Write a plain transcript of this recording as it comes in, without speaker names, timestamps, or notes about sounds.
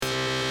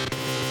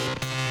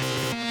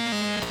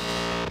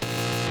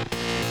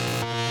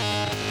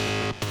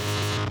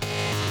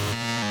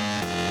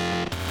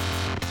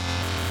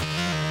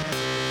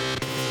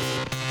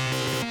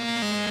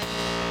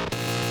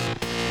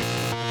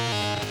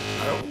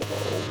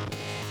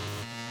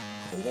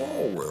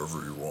Hello,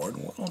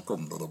 everyone.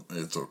 Welcome to the.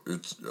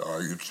 It's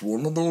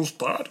one of those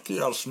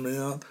podcasts,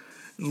 man.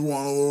 It's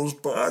one of those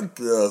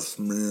podcasts,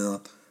 man.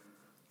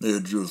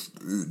 It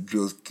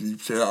just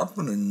keeps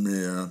happening,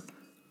 man.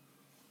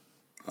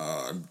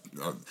 Uh,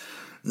 uh,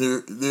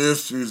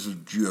 this is a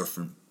Jeff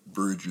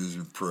Bridges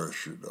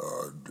impression.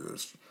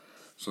 Just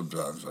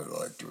sometimes I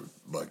like to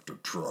I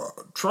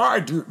try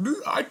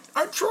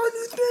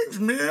new things,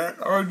 man.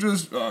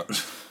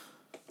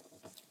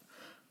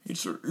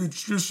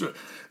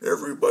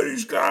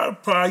 Everybody's got a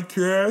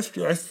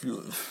podcast. I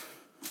feel.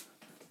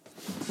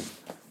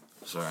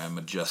 Sorry, I'm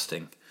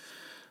adjusting.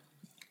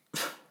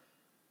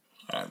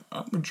 I'm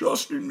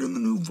adjusting to the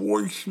new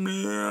voice,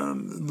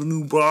 man. The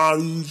new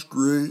body's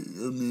great.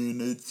 I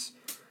mean, it's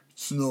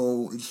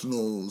no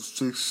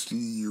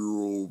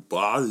 60-year-old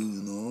body,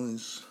 you know.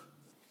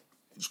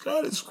 He's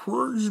got his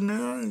quirks,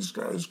 man. He's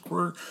got his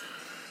quirks.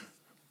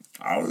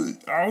 I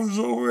was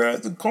over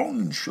at the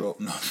Conan show.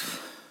 No.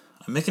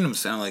 I'm making him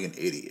sound like an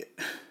idiot.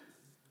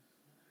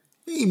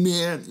 Hey,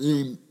 man.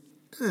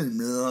 Hey,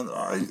 man.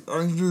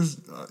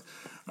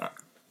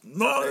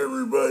 Not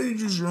everybody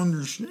just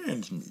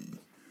understands me.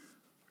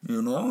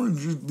 You know, and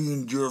just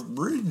being Jeff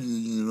Bridges,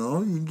 you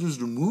know, you're just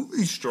a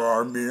movie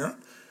star, man.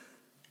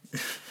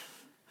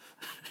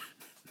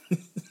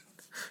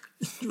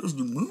 You're just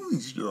a movie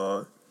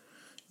star.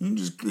 You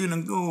just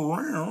can't go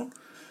around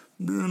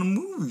being a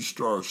movie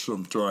star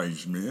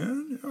sometimes,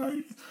 man.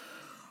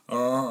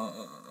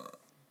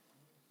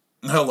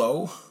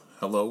 Hello,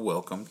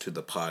 welcome to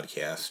the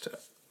podcast.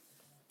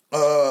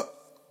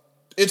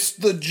 It's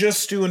the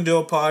Just Do and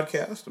Dill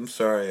podcast. I'm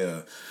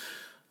sorry,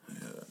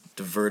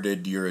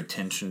 diverted your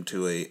attention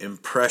to a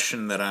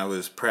impression that I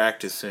was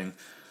practicing.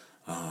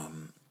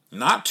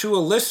 Not to a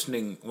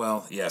listening,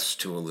 well, yes,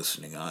 to a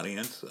listening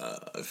audience,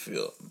 I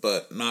feel,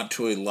 but not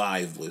to a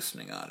live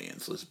listening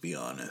audience, let's be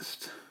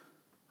honest.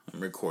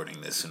 I'm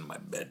recording this in my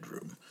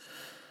bedroom.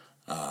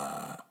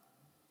 Yeah,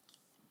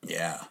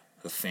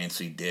 the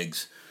fancy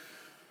digs.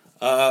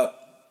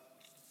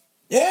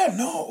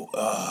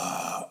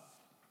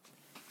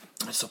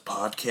 It's a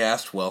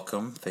podcast.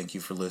 Welcome. Thank you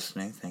for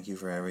listening. Thank you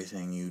for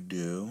everything you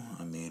do.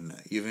 I mean,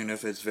 even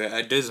if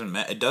it doesn't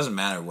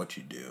matter what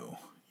you do.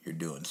 You're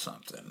doing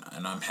something,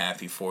 and I'm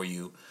happy for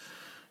you.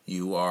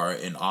 You are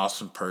an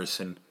awesome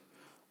person.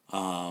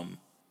 I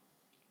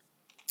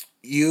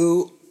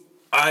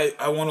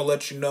want to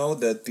let you know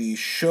that the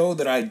show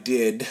that I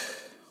did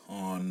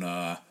on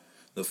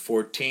the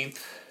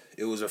 14th,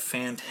 it was a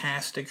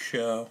fantastic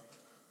show.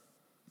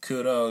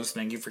 Kudos.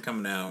 Thank you for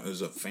coming out. It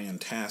was a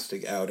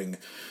fantastic outing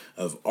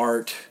of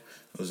art.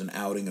 It was an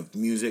outing of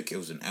music. It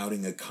was an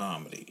outing of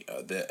comedy.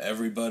 That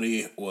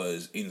everybody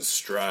was in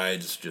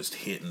strides, just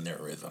hitting their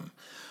rhythm.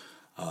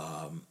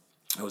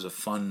 It was a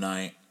fun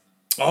night.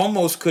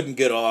 Almost couldn't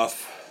get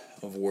off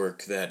of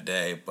work that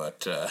day,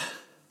 but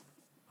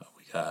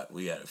we got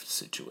it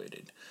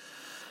situated.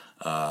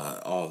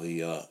 All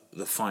the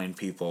fine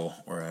people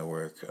where I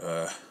work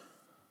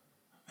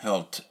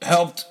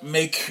helped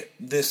make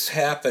this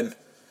happen.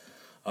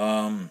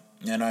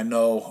 And I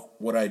know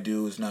what I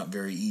do is not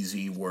very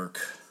easy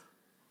work.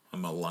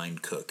 I'm a line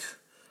cook.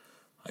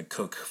 I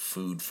cook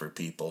food for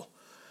people.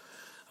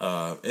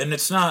 And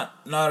it's not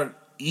an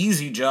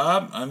easy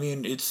job. I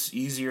mean, it's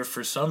easier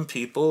for some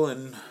people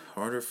and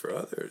harder for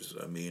others.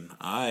 I mean,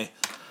 I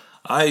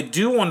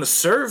do want to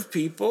serve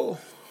people.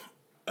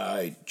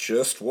 I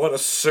just want to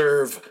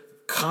serve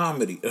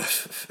comedy.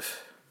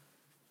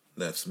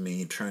 That's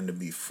me trying to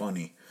be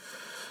funny.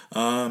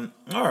 All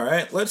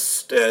right, let's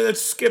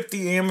skip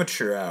the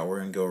amateur hour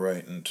and go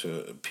right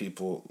into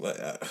people.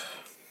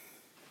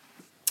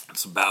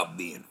 It's about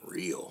being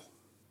real.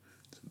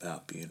 It's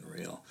about being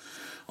real.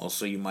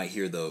 Also, you might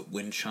hear the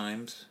wind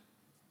chimes.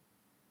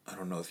 I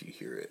don't know if you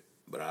hear it,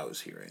 but I was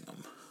hearing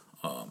them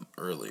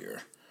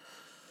earlier.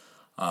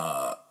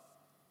 That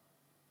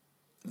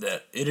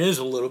it is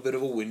a little bit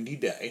of a windy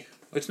day.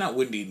 It's not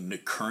windy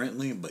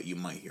currently, but you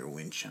might hear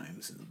wind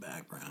chimes in the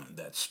background.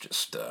 That's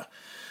just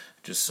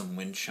some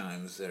wind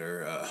chimes that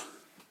are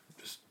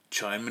just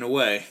chiming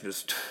away,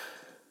 just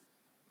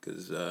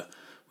because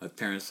my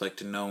parents like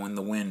to know when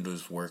the wind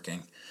was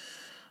working.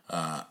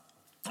 I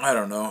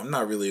don't know. I'm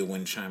not really a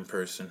wind chime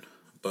person,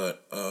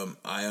 but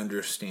I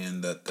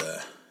understand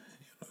that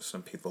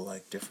some people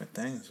like different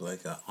things,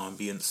 like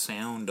ambient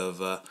sound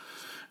of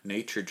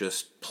nature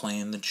just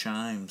playing the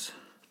chimes,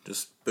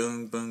 just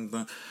boom, boom,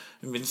 boom.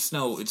 I mean,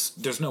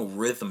 there's no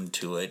rhythm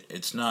to it.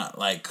 It's not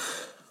like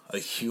a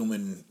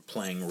human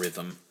playing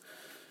rhythm.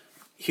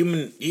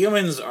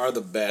 Humans are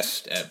the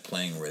best at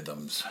playing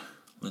rhythms.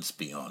 Let's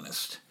be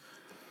honest.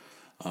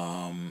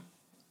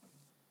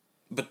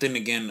 But then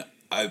again,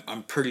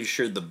 I'm pretty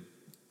sure the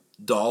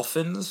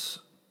dolphins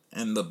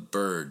and the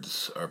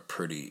birds are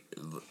pretty.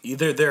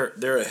 Either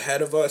they're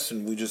ahead of us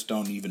and we just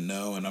don't even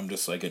know, and I'm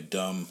just like a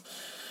dumb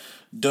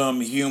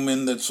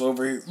human that's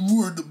over here.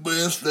 We're the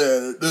best at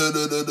it. Da,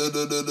 da, da, da,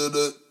 da, da,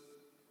 da.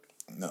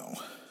 No.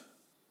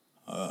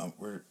 I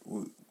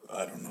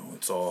don't know.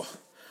 It's all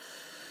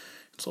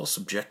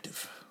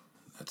subjective.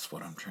 That's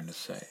what I'm trying to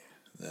say.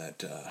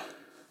 that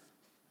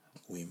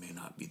we may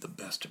not be the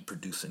best at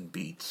producing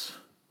beats.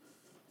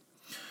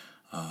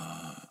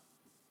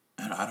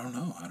 And I don't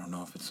know. I don't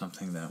know if it's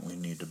something that we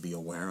need to be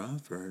aware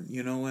of, or,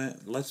 you know what,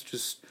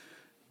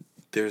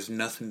 there's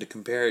nothing to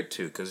compare it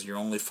to, because you're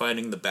only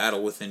fighting the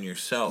battle within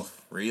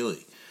yourself,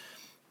 really.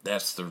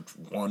 That's the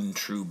one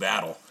true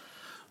battle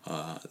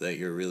that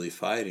you're really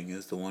fighting,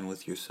 is the one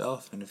with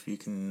yourself. And if you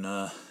can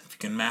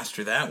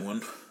master that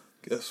one,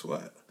 guess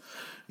what?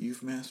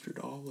 You've mastered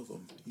all of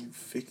them. You've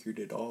figured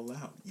it all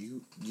out.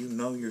 You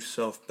know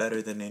yourself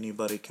better than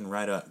anybody can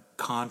write a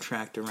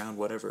contract around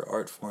whatever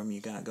art form you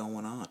got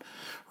going on,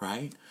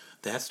 right?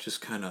 That's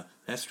just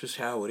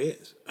how it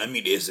is. I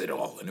mean, is it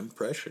all an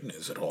impression?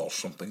 Is it all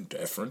something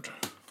different?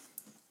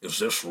 Is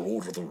this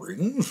Lord of the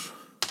Rings?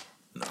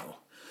 No.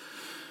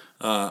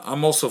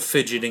 I'm also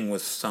fidgeting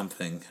with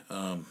something.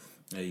 A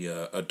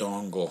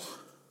dongle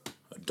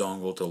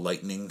to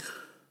lightning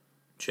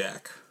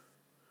jack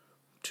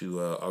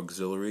to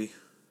auxiliary.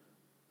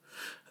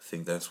 I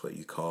think that's what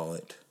you call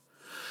it.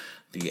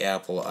 The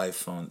Apple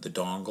iPhone, the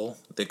dongle.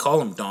 They call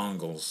them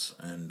dongles,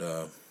 and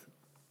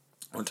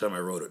one time I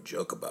wrote a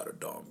joke about a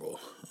dongle,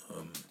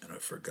 and I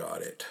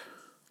forgot it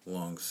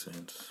long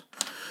since.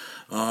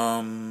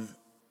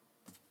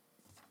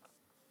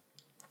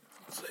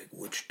 It's like,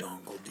 which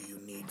dongle do you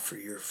need for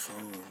your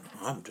phone?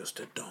 I'm just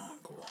a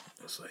dongle.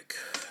 It's like,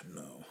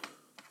 no.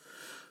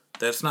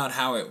 That's not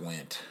how it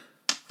went.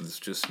 It's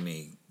just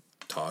me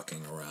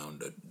talking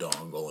around a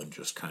dongle and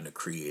just kind of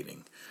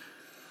creating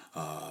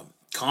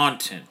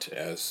content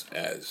as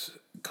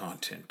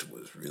content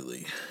was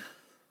really,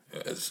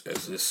 as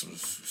this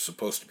was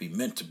supposed to be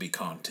meant to be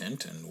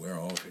content, and we're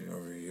all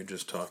over here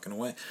just talking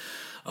away.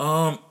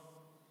 I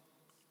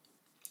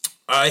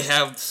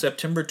have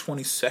September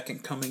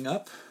 22nd coming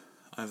up.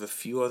 I have a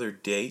few other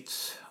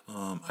dates.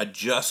 I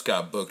just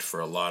got booked for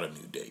a lot of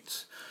new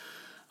dates.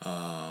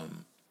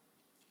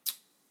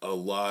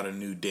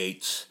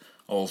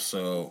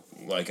 Also,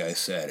 like I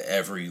said,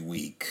 every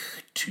week,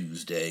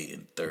 Tuesday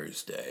and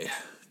Thursday.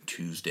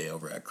 Tuesday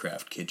over at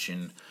Craft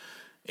Kitchen.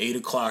 8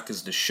 o'clock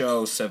is the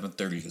show.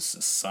 7:30 is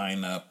the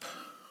sign up.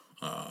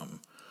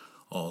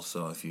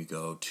 Also, if you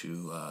go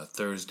to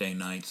Thursday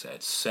nights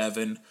at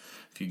 7,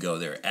 if you go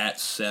there at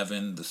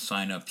 7, the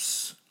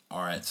sign-ups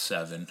are at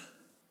 7.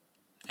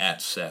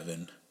 At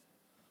 7.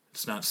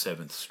 It's not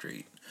 7th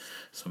Street.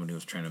 Somebody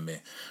was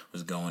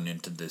going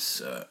into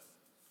this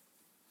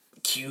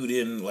queued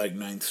in like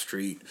 9th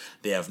Street.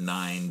 They have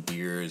 9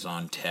 beers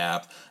on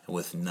tap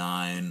with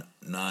 9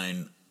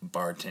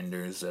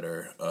 bartenders that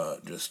are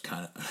just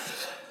kind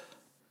of...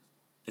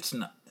 It's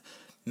not...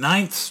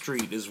 9th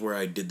Street is where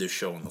I did the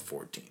show on the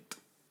 14th.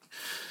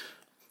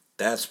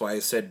 That's why I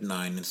said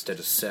 9 instead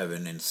of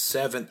 7. And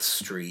 7th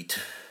Street...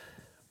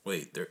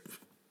 Wait, they're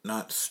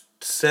not...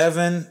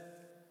 7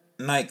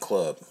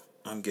 nightclub.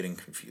 I'm getting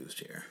confused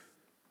here.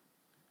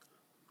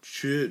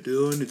 Shit,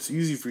 Dylan, it's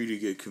easy for you to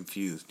get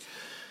confused.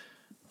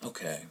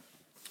 Okay.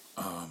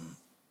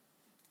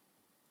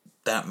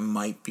 That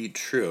might be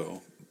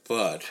true,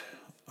 but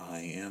I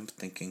am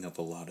thinking of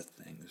a lot of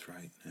things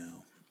right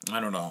now. I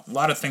don't know. A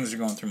lot of things are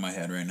going through my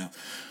head right now,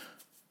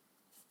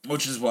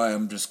 which is why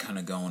I'm just kind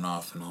of going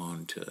off and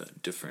on to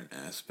different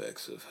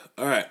aspects of...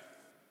 All right.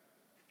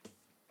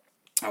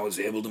 I was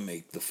able to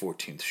make the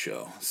 14th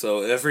show.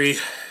 So every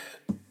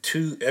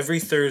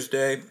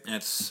Thursday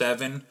at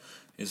 7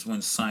 is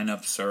when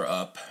sign-ups are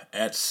up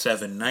at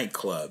 7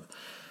 nightclub.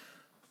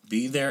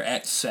 Be there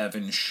at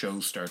 7, show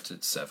starts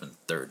at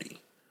 7:30.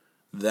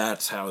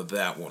 That's how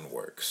that one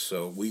works.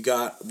 So we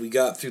got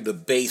through the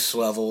base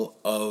level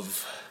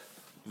of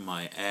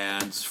my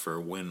ads for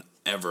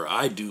whenever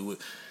I do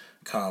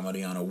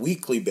comedy on a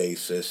weekly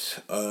basis.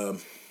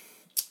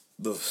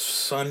 The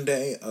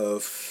Sunday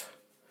of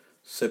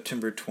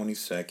September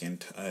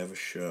 22nd, I have a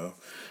show.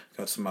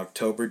 Got some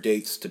October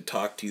dates to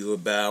talk to you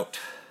about.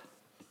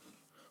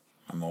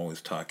 I'm always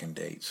talking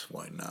dates.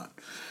 Why not?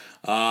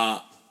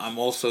 I'm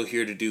also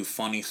here to do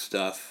funny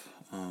stuff.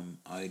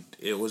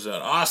 It was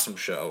an awesome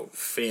show.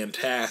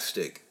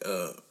 Fantastic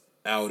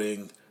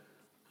outing.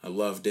 I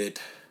loved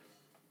it.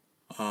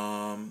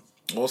 I'm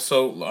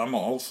also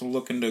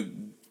looking to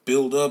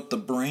build up the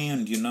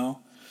brand, you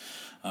know.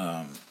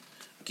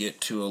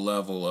 Get to a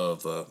level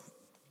of,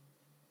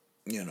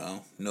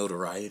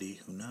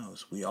 notoriety. Who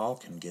knows? We all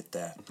can get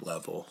that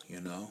level,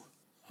 you know.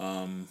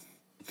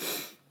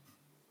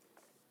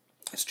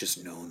 It's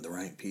just knowing the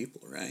right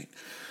people, right?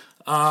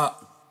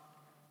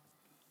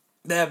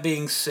 That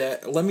being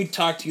said, let me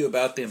talk to you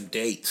about them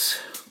dates.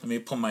 Let me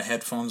pull my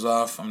headphones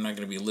off. I'm not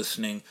going to be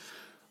listening.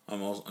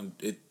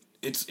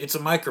 It's a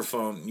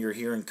microphone. You're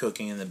hearing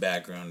cooking in the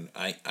background.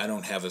 I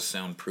don't have a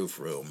soundproof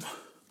room,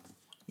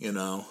 you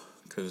know,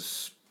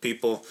 because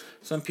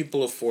some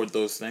people afford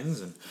those things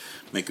and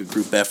make a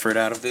group effort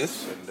out of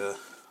this. And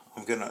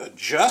I'm going to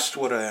adjust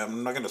what I am.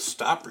 I'm not going to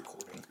stop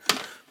recording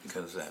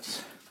because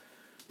that's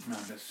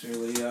not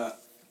necessarily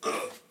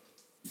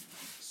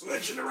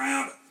switch it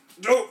around.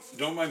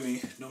 Don't mind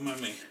me.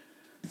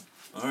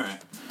 All right.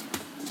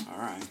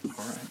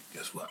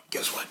 Guess what?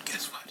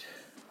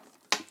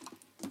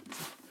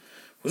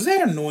 Was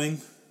that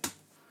annoying?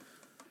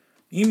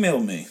 Email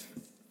me.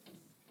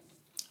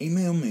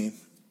 Email me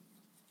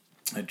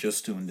at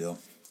Just Doing Dill.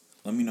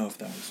 Let me know if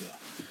that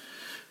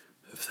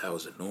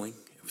was annoying.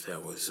 If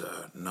that was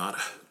not.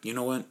 You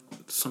know what?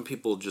 Some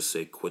people just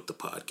say quit the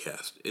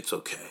podcast. It's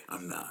okay.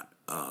 I'm not.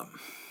 I'm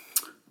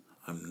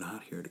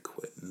not here to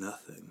quit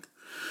nothing.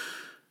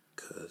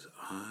 Because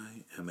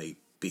I am a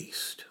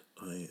beast.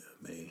 I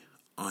am a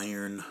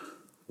iron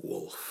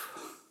wolf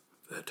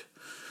that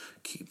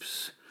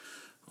keeps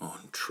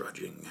on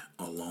trudging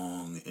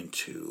along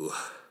into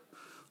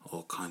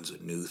all kinds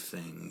of new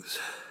things.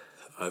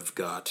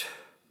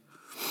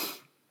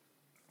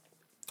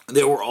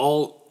 They were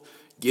all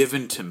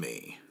given to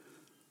me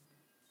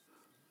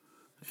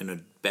in a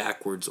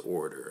backwards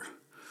order.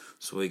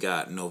 So we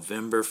got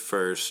November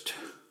 1st,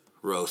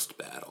 Roast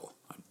Battle.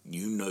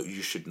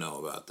 You should know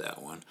about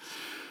that one.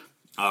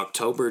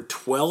 October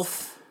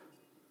 12th,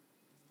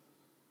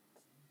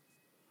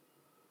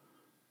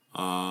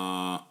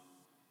 I'm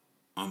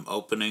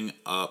opening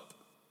up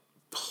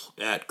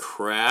at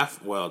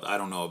Craft. Well, I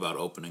don't know about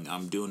opening.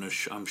 I'm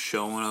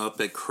showing up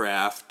at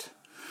Craft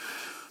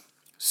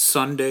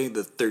Sunday,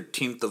 the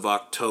 13th of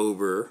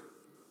October.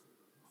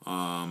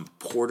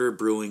 Porter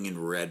Brewing in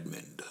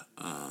Redmond.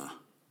 And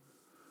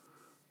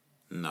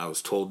I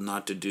was told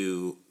not to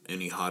do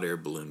any hot air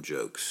balloon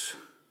jokes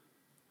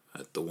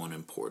at the one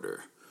in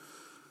Porter.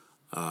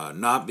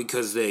 Not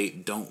because they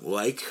don't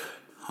like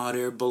hot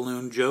air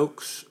balloon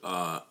jokes.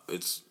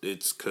 It's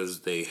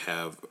because they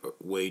have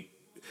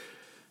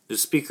the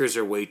speakers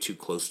are way too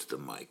close to the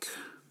mic,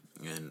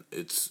 and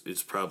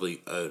it's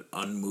probably an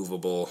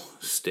unmovable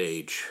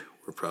stage.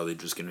 We're probably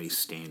just going to be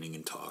standing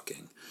and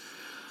talking.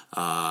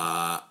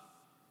 I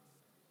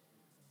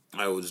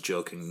was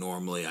joking.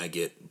 Normally, I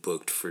get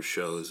booked for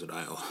shows that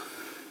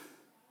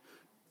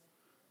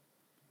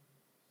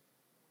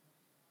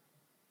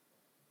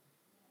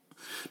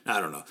I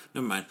don't know.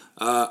 Never mind.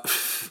 I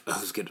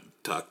was going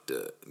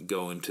to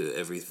go into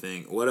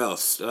everything. What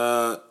else?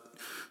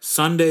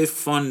 Sunday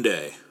Fun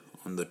Day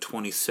on the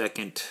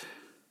 22nd.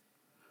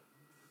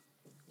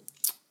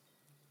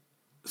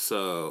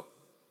 So,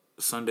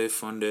 Sunday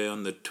Fun Day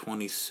on the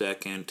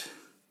 22nd.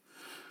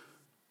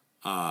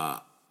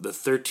 The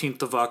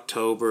 13th of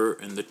October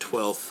and the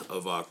 12th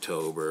of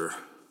October.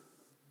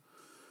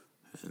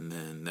 And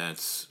then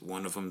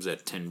one of them's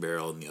at 10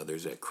 Barrel and the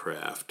other's at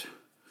Craft.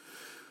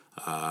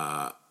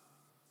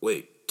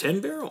 Wait,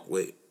 10 Barrel?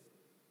 Wait.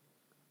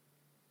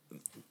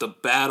 The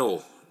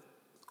Battle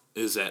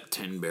is at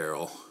 10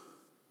 Barrel.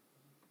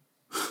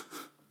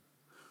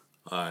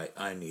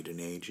 I need an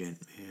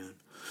agent, man.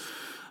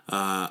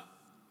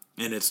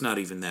 And it's not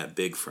even that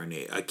big for an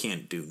agent. I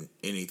can't do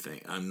anything.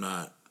 I'm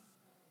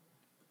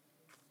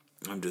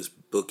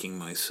just booking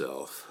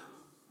myself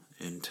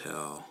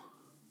until,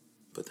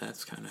 but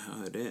that's kind of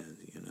how it is,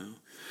 you know.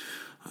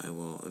 I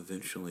will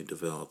eventually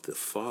develop the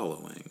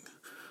following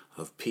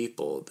of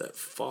people that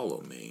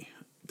follow me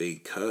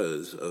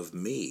because of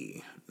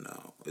me.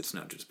 No, it's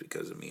not just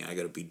because of me. I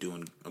got to be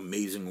doing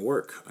amazing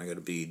work. I got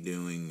to be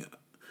doing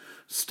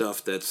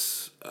stuff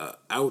that's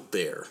out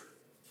there,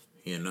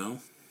 you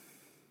know.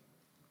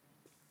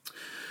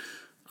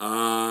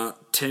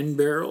 10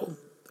 Barrel,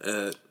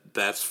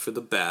 that's for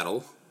the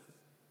battle.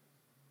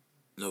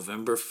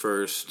 November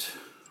 1st,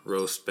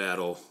 Roast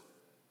Battle,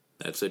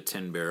 that's at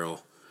 10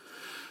 Barrel.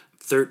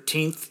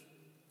 13th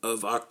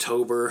of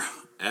October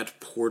at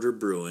Porter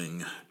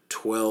Brewing,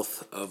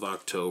 12th of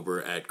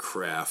October at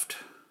Craft,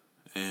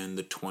 and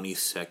the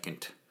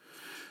 22nd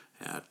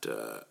at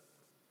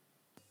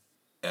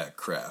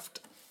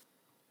Craft.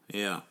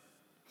 Yeah.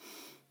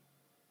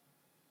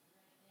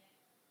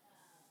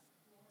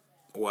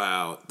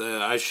 Wow,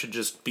 I should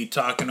just be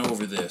talking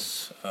over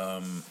this.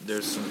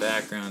 There's some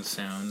background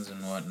sounds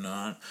and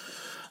whatnot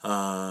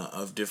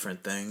of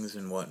different things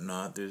and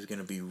whatnot. There's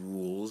going to be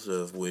rules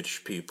of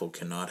which people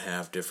cannot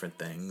have different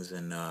things,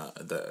 and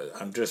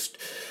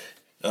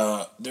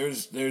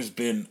there's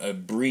been a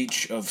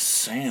breach of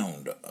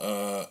sound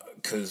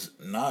because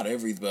not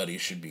everybody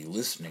should be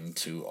listening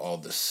to all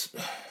this.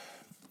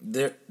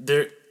 There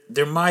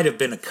might have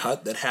been a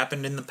cut that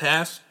happened in the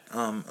past,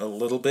 a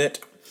little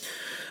bit.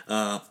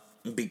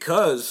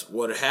 Because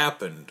what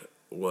happened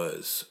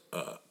was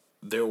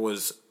there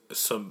was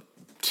some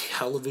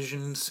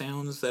television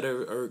sounds that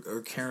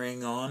are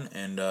carrying on,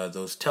 and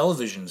those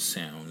television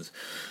sounds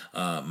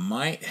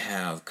might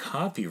have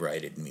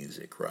copyrighted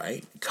music,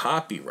 right?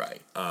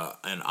 Copyright.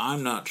 And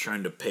I'm not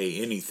trying to pay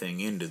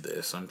anything into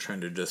this. I'm trying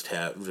to just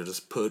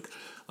put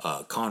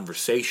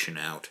conversation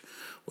out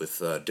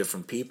with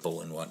different people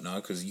and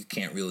whatnot, because you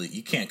can't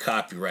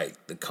copyright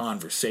the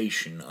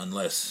conversation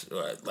unless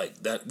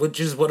like that, which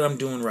is what I'm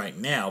doing right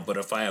now. But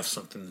if I have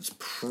something that's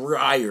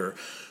prior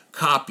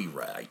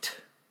copyright,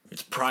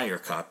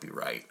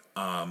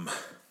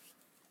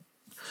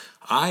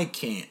 I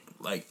can't,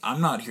 like, I'm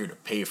not here to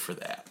pay for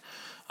that.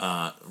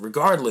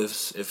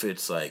 Regardless if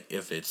it's like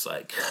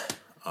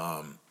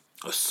a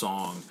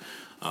song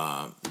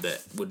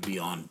that would be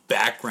on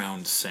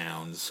background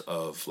sounds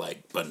of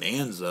like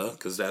Bonanza,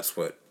 because that's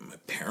what my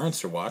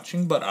parents are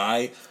watching. But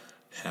I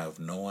have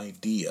no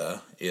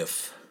idea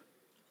if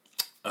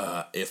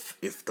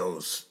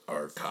those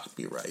are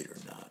copyright or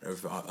not, or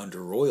if,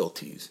 under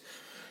royalties.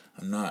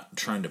 I'm not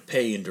trying to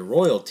pay into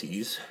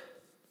royalties,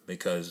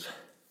 because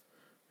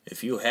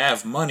if you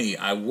have money,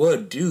 I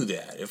would do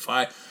that. If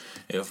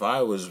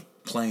I was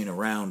playing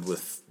around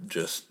with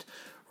just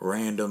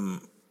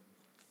random,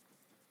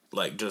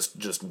 like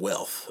just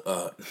wealth,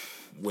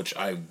 which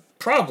I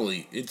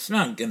probably, it's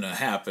not gonna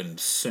happen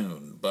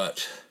soon,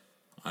 but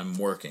I'm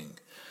working.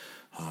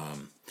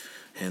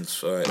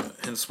 Hence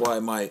why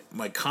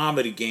my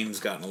comedy game's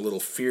gotten a little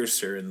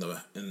fiercer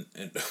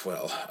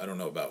well, I don't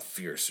know about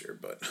fiercer,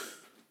 but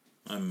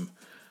I'm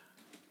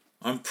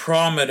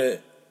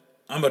prominent.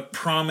 I'm a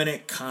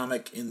prominent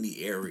comic in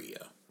the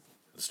area.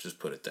 Let's just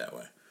put it that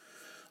way.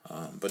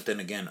 But then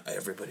again,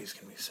 everybody's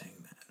gonna be saying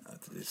that.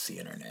 It's the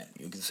internet.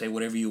 You can say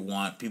whatever you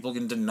want. People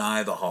can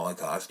deny the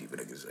Holocaust even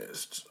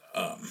exists.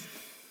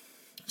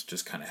 It's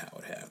just kind of how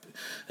it happened.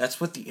 That's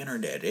what the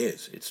internet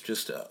is. It's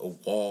just a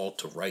wall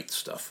to write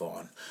stuff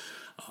on.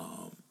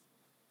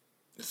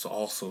 It's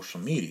all social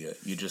media.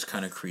 You just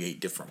kind of create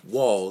different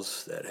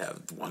walls that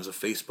have, one's a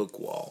Facebook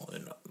wall,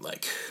 and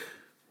like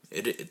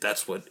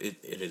that's what it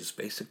is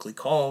basically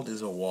called,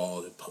 is a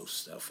wall that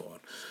posts stuff on.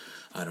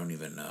 I don't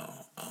even know.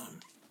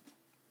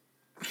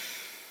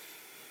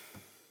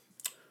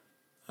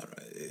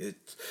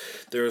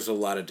 There's a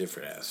lot of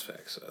different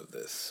aspects of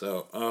this.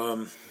 So,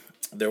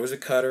 there was a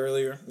cut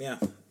earlier. Yeah.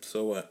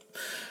 So what?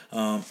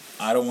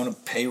 I don't want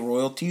to pay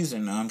royalties,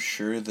 and I'm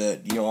sure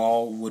that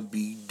y'all would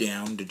be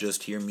down to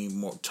just hear me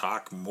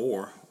talk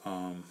more.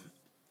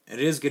 It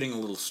is getting a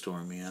little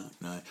stormy out,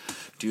 and I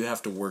do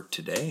have to work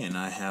today, and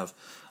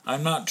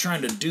I'm not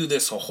trying to do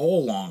this a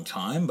whole long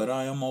time, but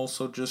I am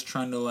also just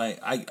trying to, like,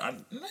 I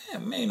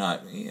may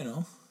not,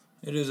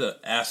 it is an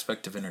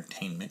aspect of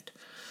entertainment.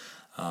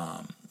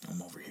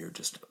 I'm over here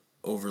just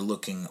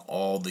overlooking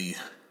all the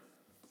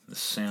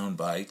sound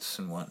bites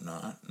and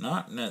whatnot.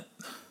 I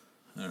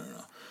don't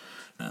know.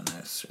 Not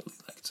necessarily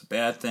like it's a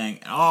bad thing.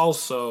 And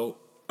also,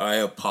 I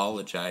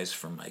apologize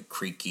for my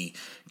creaky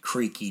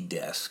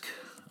desk.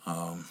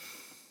 I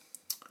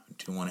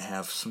do want to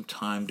have some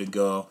time to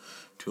go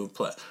to a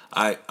place.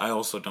 I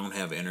also don't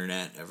have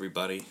internet,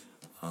 everybody.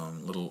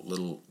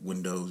 Little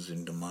windows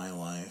into my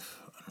life.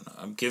 I don't know.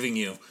 I'm giving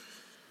you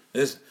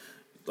this,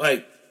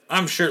 like,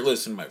 I'm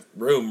shirtless in my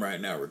room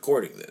right now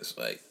recording this.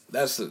 Like,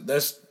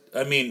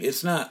 I mean,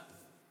 it's not.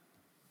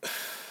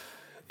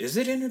 Is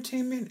it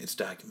entertainment? It's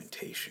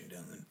documentation,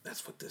 Dylan.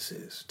 That's what this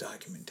is.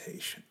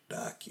 Documentation.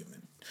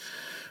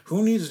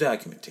 Who needs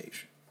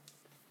documentation?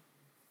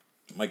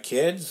 My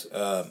kids,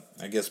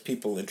 I guess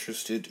people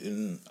interested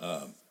in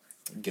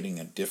getting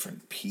a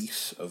different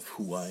piece of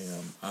who I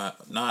am.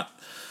 Not.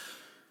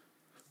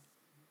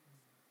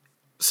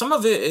 Some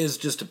of it is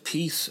just a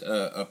piece,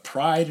 a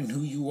pride in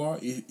who you are,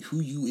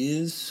 who you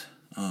is.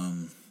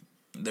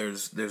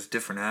 There's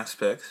different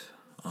aspects.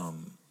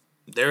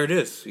 There it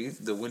is. See,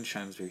 the wind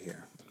chimes are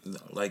here.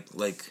 Like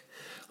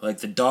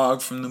the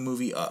dog from the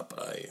movie Up.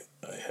 I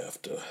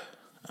have to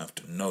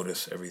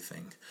notice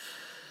everything.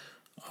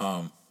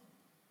 No,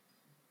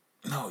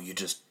 you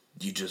just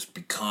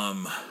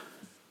become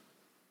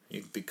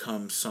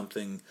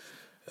something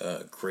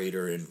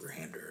greater and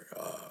grander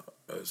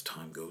as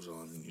time goes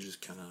on. You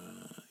just kind of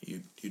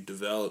you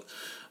develop.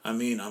 I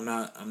mean, I'm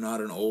not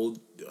an old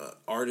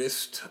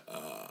artist.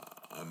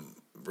 I'm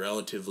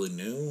relatively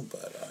new,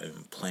 but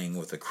I'm playing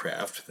with a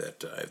craft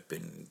that I've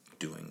been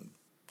doing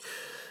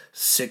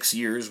 6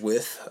 years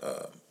with,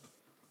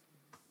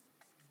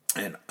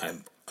 and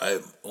I'm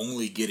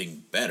only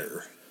getting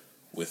better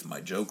with my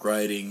joke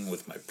writing,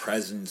 with my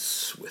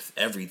presence, with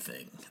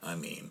everything. I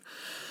mean,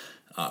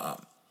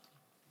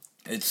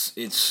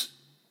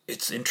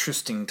 it's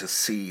interesting to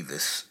see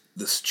this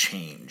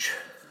change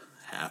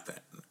happen,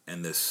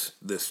 and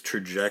this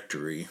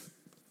trajectory,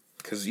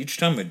 because each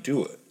time I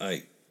do it,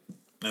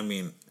 I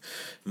mean,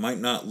 it might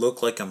not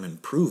look like I'm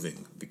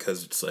improving,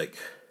 because it's like,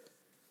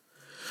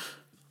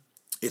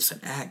 it's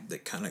an act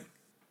that kind of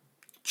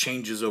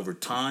changes over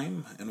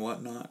time and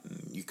whatnot,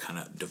 and you kind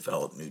of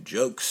develop new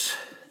jokes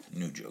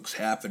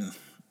happen,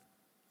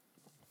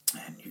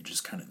 and you're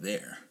just kind of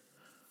there.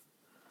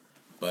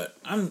 But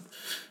I'm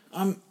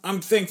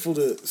thankful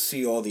to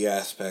see all the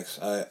aspects.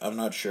 I'm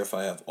not sure if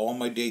I have all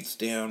my dates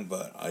down,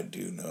 but I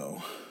do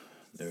know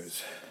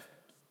there's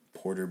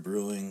Porter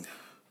Brewing.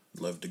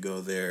 Love to go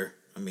there.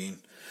 I mean,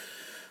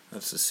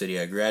 that's the city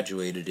I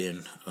graduated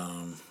in.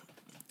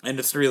 And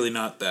it's really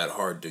not that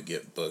hard to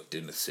get booked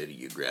in the city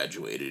you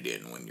graduated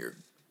in when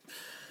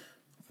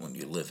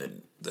you live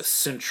in the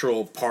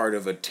central part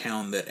of a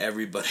town that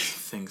everybody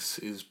thinks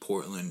is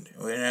Portland.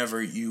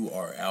 Whenever you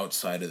are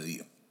outside of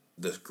the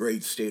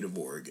great state of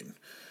Oregon,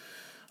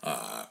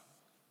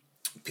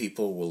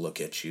 people will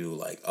look at you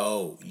like,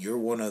 oh, you're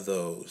one of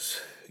those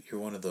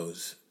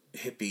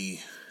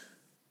hippie,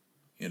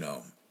 you're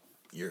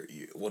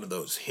one of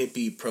those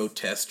hippie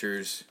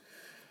protesters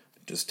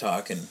just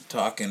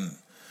talking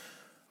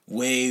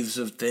waves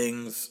of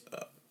things.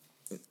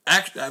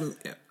 Actually,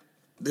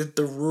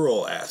 the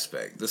rural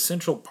aspect, the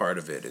central part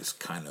of it is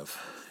kind of,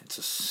 it's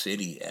a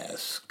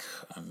city-esque.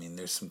 I mean,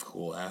 there's some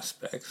cool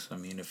aspects. I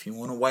mean, if you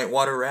want to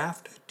whitewater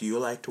raft, do you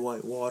like to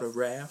whitewater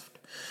raft?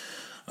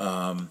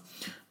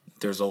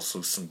 There's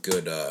also some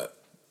good,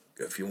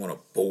 if you want to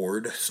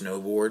board,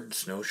 snowboard,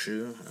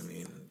 snowshoe. I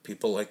mean,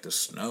 people like the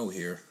snow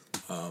here.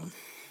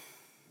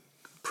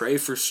 Pray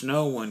for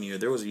snow one year.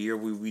 There was a year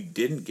we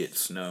didn't get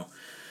snow.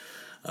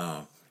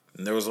 And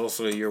there was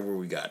also a year where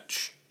we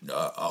got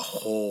a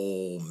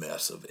whole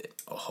mess of it.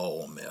 A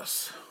whole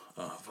mess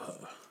of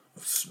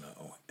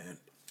snow. And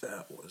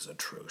that was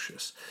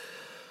atrocious.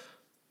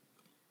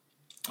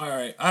 All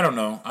right, I don't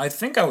know. I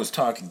think I was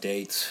talking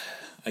dates.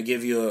 I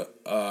give you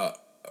a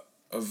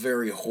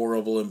very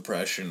horrible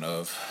impression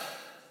of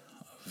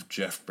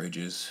Jeff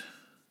Bridges.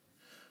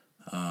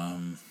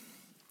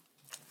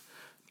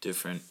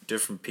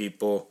 Different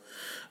people.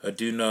 I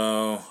do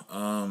know.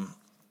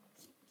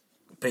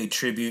 Pay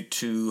tribute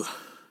to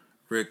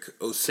Rick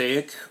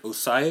Osaic.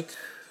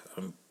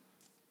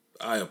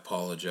 I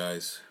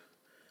apologize.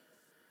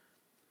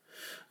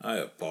 I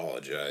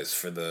apologize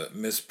for the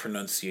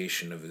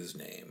mispronunciation of his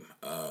name.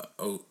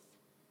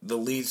 The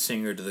lead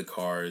singer to the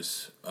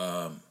Cars.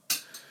 I'm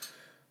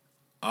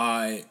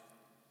a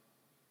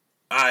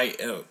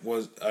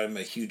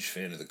huge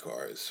fan of the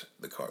Cars.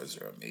 The Cars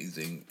are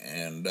amazing,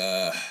 and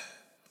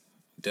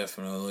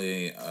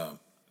definitely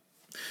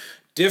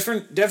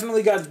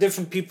definitely got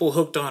different people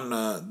hooked on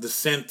the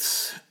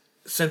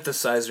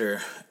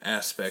synthesizer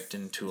aspect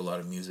into a lot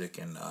of music,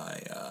 and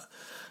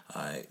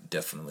I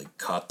definitely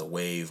caught the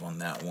wave on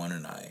that one,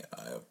 and I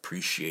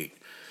appreciate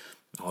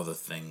all the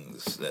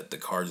things that the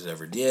Cars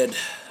ever did.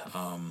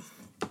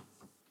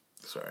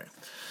 Sorry.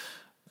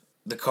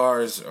 The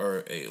Cars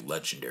are a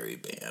legendary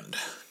band.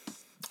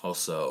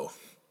 Also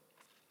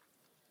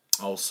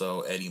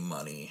Eddie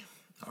Money,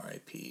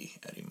 R.I.P.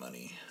 Eddie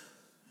Money.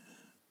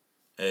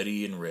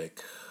 Eddie and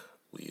Rick,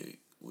 we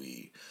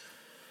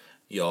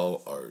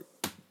y'all are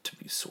to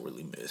be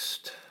sorely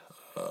missed.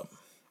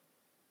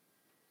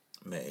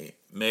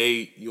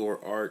 May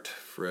your art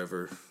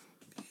forever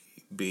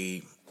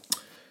be.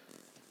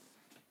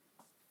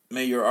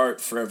 May your art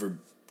forever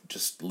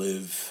just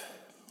live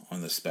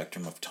on the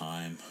spectrum of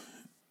time.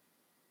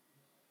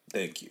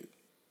 Thank you.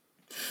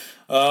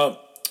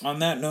 On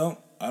that note,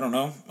 I don't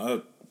know,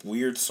 a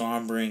weird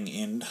sombering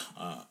end.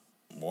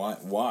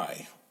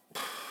 Why?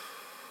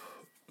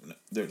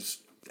 There's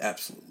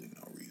absolutely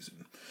no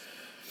reason.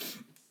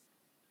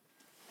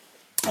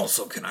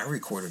 Also, can I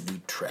record a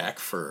new track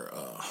for,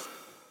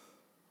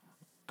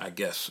 I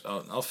guess,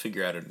 I'll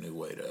figure out a new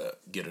way to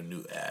get a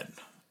new ad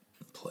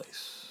in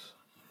place.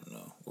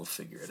 No, we'll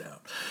figure it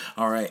out.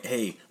 All right,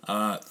 hey,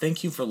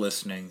 thank you for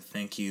listening.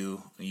 Thank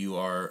you. You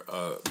are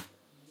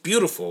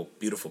beautiful,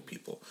 beautiful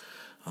people.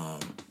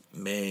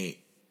 May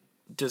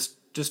just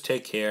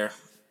take care.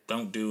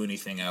 Don't do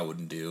anything I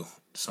wouldn't do.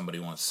 Somebody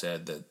once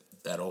said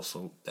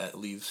that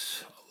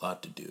leaves a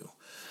lot to do.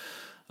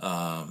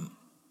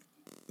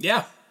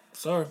 Yeah.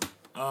 Sorry.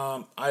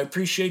 I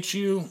appreciate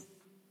you.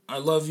 I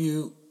love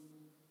you.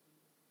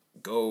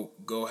 Go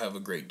have a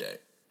great day.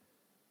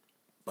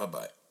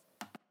 Bye-bye.